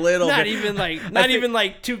like a little. Not bit. even like not even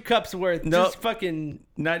like 2 cups worth. No. Just fucking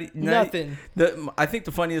Not nothing. I think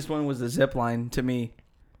the funniest one was the zip line to me.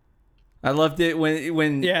 I loved it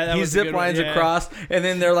when that he was a zip good one, lines yeah. across, and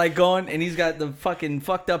then they're like going, and he's got the fucking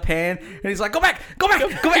fucked up hand, and he's like, go back.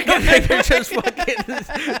 And they're just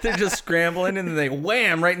fucking, they're just scrambling, and then they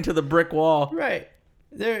wham right into the brick wall. Right.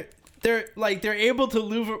 They're able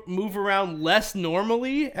to move around less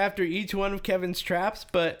normally after each one of Kevin's traps,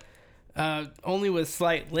 but only with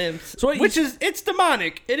slight limps. So it's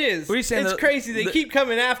demonic. It is. What are you saying, It's crazy. They keep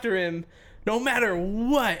coming after him no matter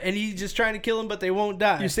what, and he's just trying to kill them, but they won't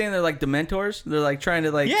die. You're saying they're like Dementors? They're like trying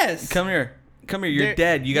to like, Yes. come here, you're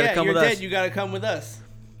dead. You gotta come with you're us. dead. You gotta come with us.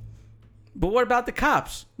 But what about the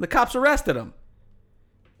cops? The cops arrested him.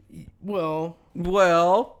 Well,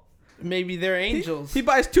 Maybe they're angels. He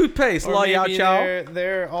buys toothpaste. Or Law Yao maybe Chow.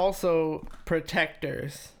 they're also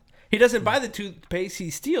protectors. He doesn't buy the toothpaste; he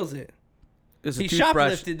steals it. It's a He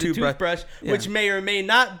toothbrush, shoplifted the toothbrush, Yeah. which may or may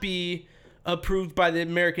not be approved by the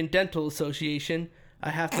American Dental Association. I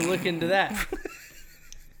have to look into that.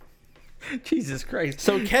 Jesus Christ.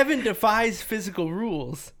 So Kevin defies physical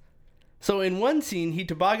rules. So in one scene, he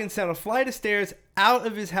toboggans down a flight of stairs out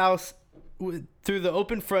of his house through the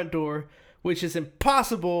open front door, which is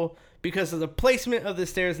impossible because of the placement of the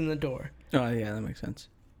stairs in the door. Oh yeah, that makes sense.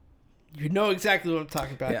 You know exactly what I'm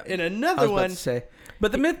talking about. Yeah. In I another was about one, to say,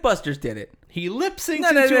 but the MythBusters did it. he lip syncs No,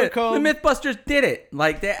 into a comb. The MythBusters did it.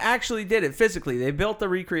 Like they actually did it physically. They built the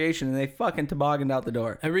recreation and they fucking tobogganed out the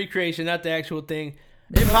door. A recreation, not the actual thing.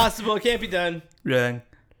 Impossible. It can't be done. Wrong.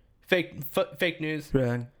 Fake news.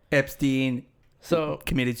 Wrong. Epstein So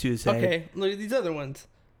committed suicide. okay, look at these other ones.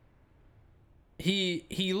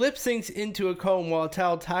 He lip syncs into a comb while a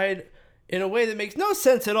towel tied in a way that makes no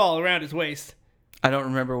sense at all around his waist. I don't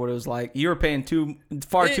remember what it was like. You were paying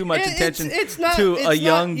far too much attention it's not, to it's a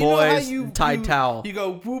young not, you know how boy's tied towel. You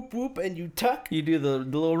go whoop whoop and you tuck. You do the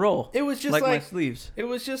little roll. It was just like my like sleeves. It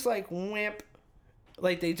was just like whamp,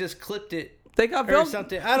 like they just clipped it They got or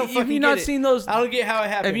something. I don't fucking Have you not get it. seen those? I don't get how it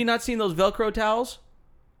happened. Have you not seen those Velcro towels?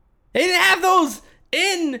 They didn't have those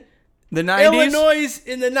in The 90s? Illinois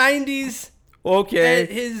in the 90s Okay. at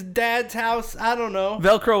his dad's house. I don't know.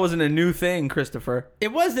 Velcro wasn't a new thing, Christopher.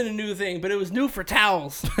 It wasn't a new thing, but it was new for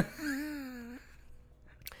towels.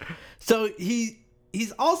 So he's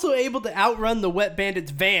also able to outrun the Wet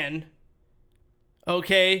Bandits van.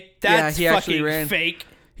 Okay, that's he actually fucking ran. fake.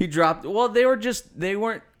 He dropped. Well, they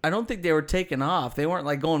weren't. I don't think they were taking off. They weren't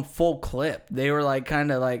like going full clip. They were like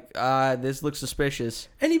kind of like, this looks suspicious.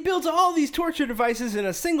 And he builds all these torture devices in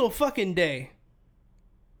a single fucking day.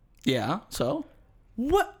 Yeah. So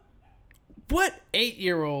What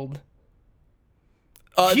 8-year-old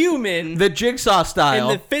uh, human the Jigsaw style,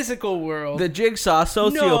 in the physical world? the Jigsaw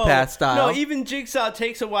sociopath style. No, even Jigsaw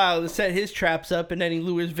takes a while to set his traps up and then he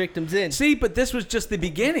lures victims in. See, but this was just the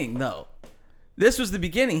beginning, though. This was the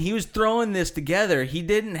beginning. He was throwing this together. He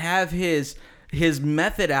didn't have his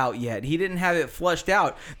method out yet. He didn't have it flushed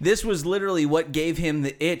out. This was literally what gave him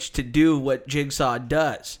the itch to do what Jigsaw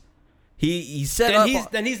does. He set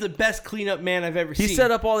up. Then he's the best cleanup man I've ever seen. He set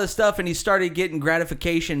up all this stuff, and he started getting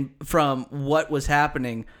gratification from what was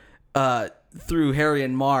happening through Harry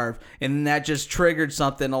and Marv, and that just triggered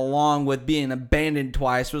something along with being abandoned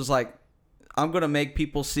twice. It was like, I'm gonna make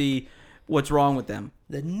people see what's wrong with them.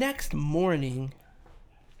 The next morning,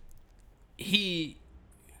 he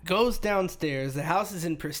goes downstairs. The house is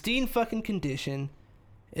in pristine fucking condition.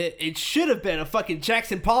 It should have been a fucking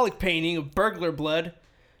Jackson Pollock painting of burglar blood.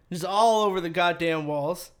 Just all over the goddamn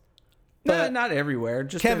walls. But Not everywhere.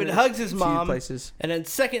 Just Kevin in hugs his a few mom, places. and then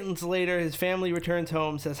seconds later, his family returns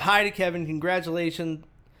home, says hi to Kevin, congratulates him.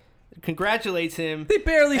 They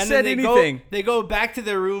barely and said then anything. They go back to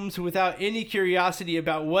their rooms without any curiosity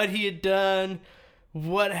about what he had done,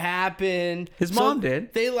 what happened. His mom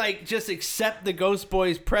did. They like just accept the Ghost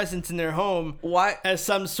Boy's presence in their home Why? as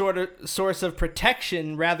some sort of source of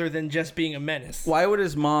protection rather than just being a menace. Why would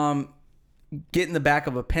his mom get in the back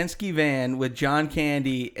of a Penske van with John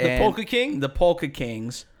Candy and Polka King? the Polka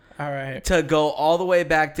Kings, All right. to go all the way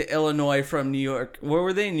back to Illinois from New York? Where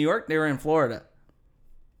were they in New York? They were in Florida.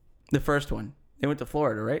 The first one. They went to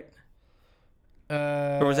Florida, right?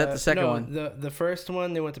 Or was that the second one? The first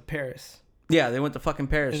one, they went to Paris. Yeah, they went to fucking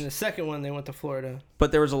Paris. And the second one, they went to Florida.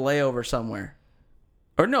 But there was a layover somewhere.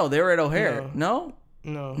 Or no, they were at O'Hare. No?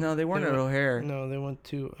 No. No, they weren't at O'Hare. No, they went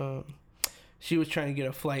to... she was trying to get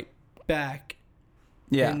a flight back.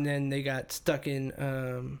 Yeah. And then they got stuck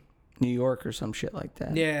in... New York or some shit like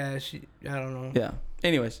that. yeah, I don't know. Yeah.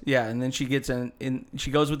 Anyways, yeah, and then she gets in she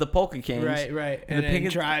goes with the Polka Kings. Right. And And the then pig-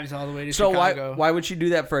 drives all the way to So Chicago. why would she do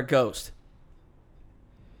that for a ghost?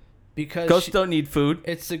 because Ghosts don't need food.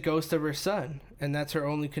 it's the ghost of her son, and that's her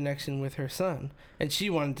only connection with her son. And she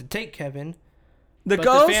wanted to take Kevin, The but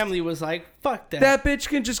ghost. the family was like, "Fuck that." That bitch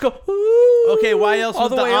can just go. Ooh, Okay, why else all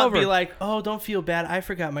would the the way aunt over? be like, "Oh, don't feel bad. I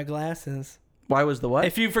forgot my glasses." Why was the what?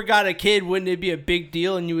 If you forgot a kid, wouldn't it be a big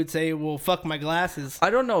deal? And you would say, "Well, fuck my glasses." I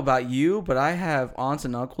don't know about you, but I have aunts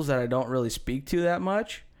and uncles that I don't really speak to that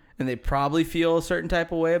much, and they probably feel a certain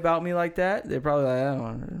type of way about me like that. They're probably like, I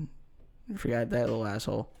don't forgot that little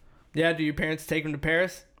asshole. Yeah, do your parents take them to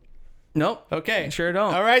Paris? Nope. Okay. Sure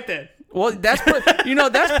don't. All right then. Well, that's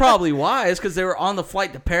that's probably why. It's because they were on the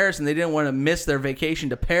flight to Paris and they didn't want to miss their vacation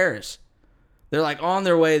to Paris. They're like on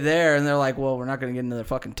their way there, and they're like, "Well, we're not going to get another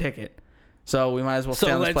fucking ticket, so we might as well stay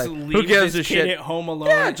So on this let's plane." leave Who gives this a kid shit? at home alone,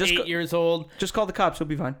 Yeah, just 8 years old. Just call the cops. He'll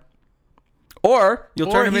be fine. Or you'll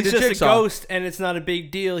Or turn him he's into just Jigsaw. a ghost, and it's not a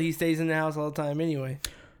big deal. He stays in the house all the time anyway.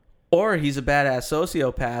 Or he's a badass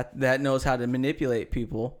sociopath that knows how to manipulate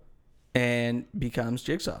people and becomes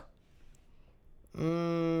Jigsaw.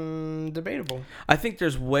 Debatable. I think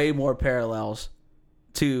there's way more parallels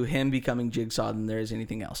to him becoming Jigsaw than there is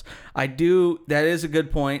anything else. That is a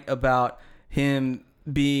good point about him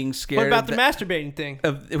being scared. What about the masturbating thing?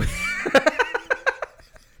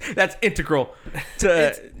 That's integral to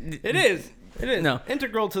It is. It is. No.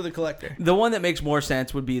 Integral to the collector. the one that makes more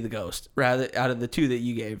sense would be the ghost, rather out of the two that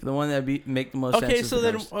you gave. The one that make the most sense. Okay, is so the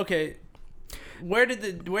then, ghost. okay. Where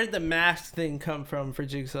did the mask thing come from for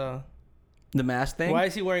Jigsaw? The mask thing. Why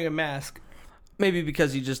is he wearing a mask? Maybe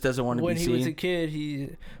because he just doesn't want to When be he seen. was a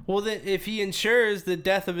kid, then if he ensures the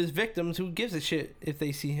death of his victims, who gives a shit if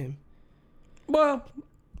they see him? Well,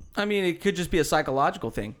 I mean, it could just be a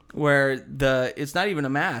psychological thing where it's not even a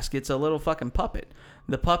mask; it's a little fucking puppet.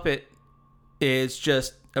 The puppet is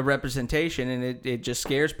just a representation, and it just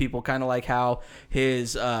scares people, kind of like how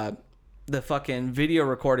his the fucking video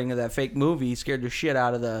recording of that fake movie scared the shit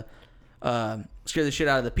out of the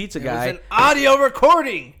pizza guy. It was an audio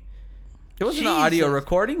recording. It wasn't an audio Jesus.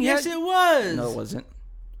 recording. Yes, it was. No, it wasn't.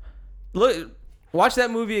 Look. Watch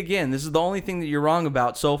that movie again. This is the only thing that you're wrong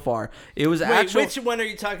about so far. It was actual. Which one are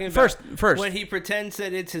you talking about? First. When he pretends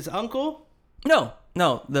that it's his uncle? No,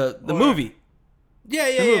 the movie. Yeah,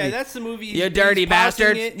 movie. that's the movie. You dirty pausing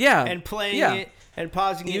bastard. it Yeah. and playing Yeah. it and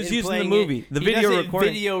pausing it. He was and using the playing movie. It. The He video doesn't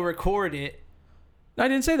recording. video record it. I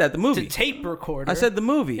didn't say that. The movie. It's a tape recorder. I said the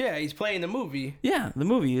movie. Yeah, he's playing the movie. Yeah, the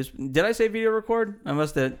movie. Did I say video record? I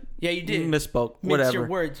must have. Yeah, you did. Misspoke. Mix Whatever. your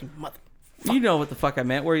words, you mother. You know what the fuck I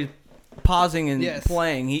meant. Where he's pausing and Yes.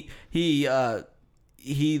 playing.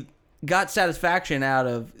 He got satisfaction out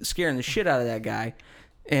of scaring the shit out of that guy,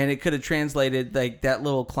 and it could have translated like that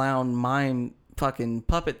little clown mime fucking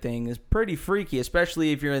puppet thing is pretty freaky,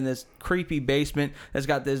 especially if you're in this creepy basement that's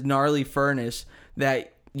got this gnarly furnace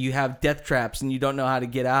that you have death traps and you don't know how to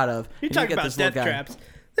get out of. You're And talking get about this little death guy. traps.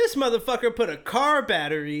 This motherfucker put a car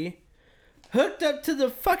battery hooked up to the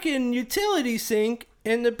fucking utility sink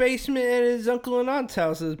in the basement at his uncle and aunt's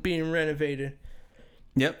house is being renovated.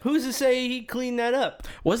 Yep. Who's to say he cleaned that up?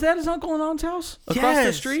 Was that his uncle and aunt's house across the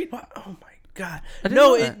Yes. street? What? Oh my god! didn't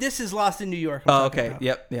No, know that. this is Lost in New York. I'm Oh, talking okay. about.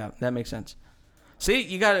 Yep. Yeah, that makes sense. See,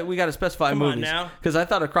 we got to specify Come on movies now. because I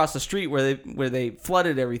thought across the street where they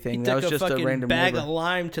flooded everything He that took was just a fucking random bag neighbor. of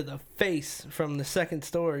lime to the face from the second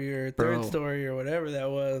story or third Bro. story or whatever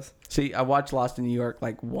that was. See, I watched Lost in New York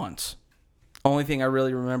like once. Only thing I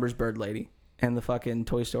really remember is Bird Lady and the fucking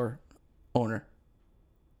toy store owner.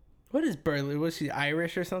 What is Burley? Was she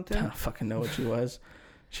Irish or I something? don't fucking know what she was.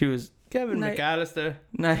 She was Kevin Ni- McAllister.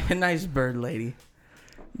 nice bird lady,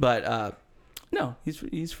 but no,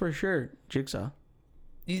 he's for sure Jigsaw.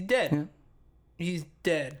 He's dead. Yeah. He's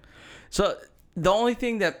dead. So the only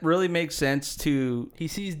thing that really makes sense to He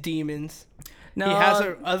sees demons. no, He has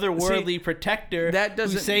an otherworldly protector that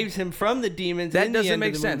doesn't- who saves him from the demons. that in the doesn't end make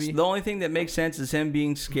of the sense. movie. The only thing that makes sense is him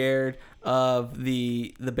being scared of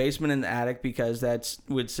the basement and the attic because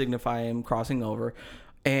would signify him crossing over.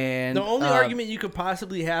 And The only argument you could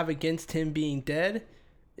possibly have against him being dead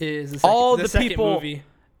is the all the second people, movie.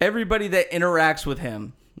 everybody that interacts with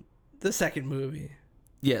him. The second movie.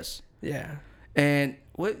 Yes. Yeah. And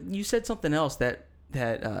what you said something else that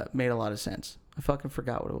made a lot of sense. I fucking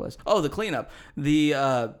forgot what it was. Oh, the cleanup.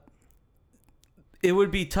 It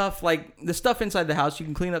would be tough. Like the stuff inside the house, you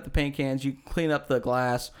can clean up the paint cans, you can clean up the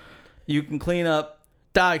glass, you can clean up.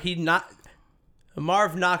 Dog,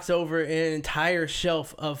 Marv knocks over an entire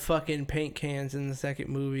shelf of fucking paint cans in the second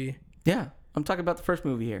movie. Yeah, I'm talking about the first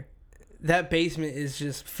movie here. that basement is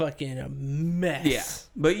just fucking a mess. Yeah,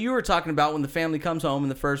 but you were talking about when the family comes home in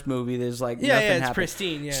the first movie. There's like nothing it's happened.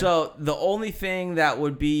 pristine. Yeah. So the only thing that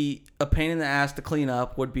would be a pain in the ass to clean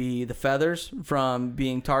up would be the feathers from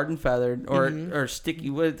being tarred and feathered, or sticky,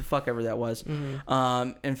 what the fuck ever that was,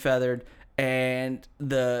 and feathered, and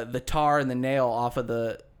the tar and the nail off of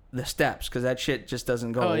the steps, because that shit just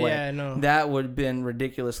doesn't go away. Yeah, I know. That would have been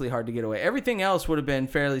ridiculously hard to get away. Everything else would have been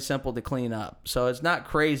fairly simple to clean up. So it's not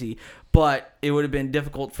crazy, but it would have been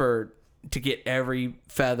difficult to get every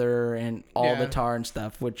feather and all the tar and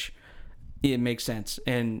stuff, which it makes sense.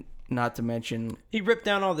 And not to mention, he ripped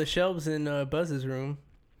down all the shelves in Buzz's room.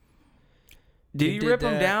 Did he rip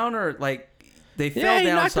them down, or like they fell down somehow? Yeah,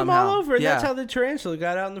 he knocked them all over, and Yeah. that's how the tarantula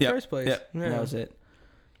got out in the first place. Yeah, Yeah. that was it.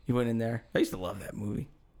 He went in there. I used to love that movie.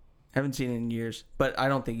 Haven't seen it in years, but I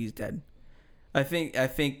don't think he's dead. I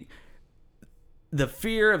think the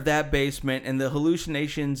fear of that basement and the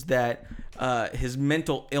hallucinations that his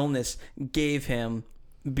mental illness gave him,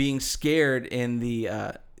 being scared in the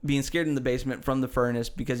basement from the furnace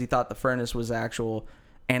because he thought the furnace was actual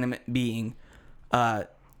animate being.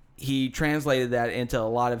 He translated that into a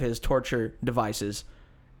lot of his torture devices,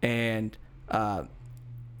 and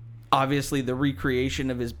obviously the recreation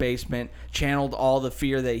of his basement channeled all the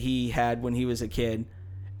fear that he had when he was a kid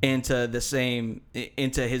into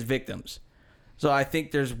his victims. So I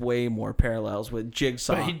think there's way more parallels with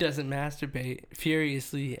Jigsaw. But he doesn't masturbate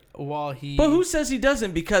furiously while he... But who says he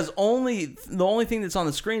doesn't? Because the only thing that's on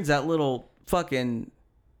the screen is that little fucking...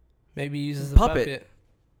 Maybe he uses a puppet. puppet.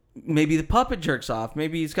 Maybe the puppet jerks off.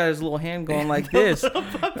 Maybe he's got his little hand going like this.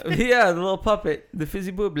 Yeah, the little puppet. The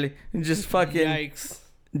fizzy boobly. And just fucking... Yikes.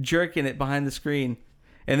 Jerking it behind the screen,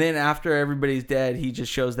 and then after everybody's dead, he just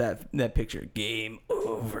shows that picture. Game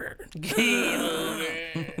over. Game over.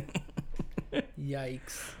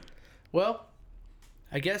 Yikes. Well,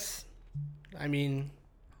 I guess. I mean,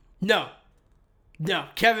 no.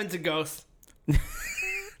 Kevin's a ghost.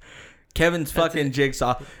 Kevin's fucking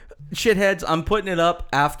Jigsaw. Shitheads, I'm putting it up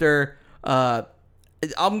after.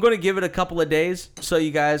 I'm going to give it a couple of days so you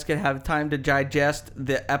guys can have time to digest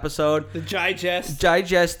the episode.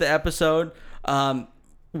 Digest the episode.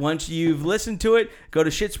 Once you've listened to it, go to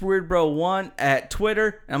Shit's Weird Bro 1 at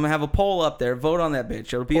Twitter. I'm going to have a poll up there. Vote on that bitch.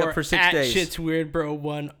 It'll be up for 6 days. Shit's Weird Bro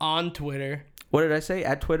 1 on Twitter. What did I say?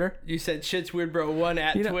 At Twitter? You said Shit's Weird Bro 1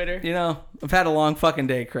 at Twitter. You know, I've had a long fucking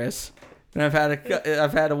day, Chris. And I've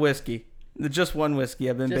had a whiskey. Just one whiskey.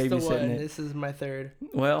 I've been babysitting it. This is my third.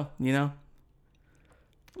 Well, you know.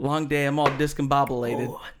 Long day, I'm all discombobulated.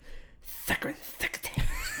 Oh,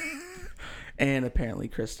 and apparently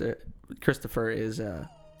Christopher is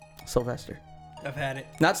Sylvester. I've had it.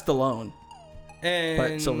 Not Stallone. And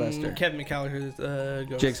but Sylvester. Kevin McAllister's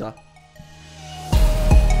Ghost. Jigsaw.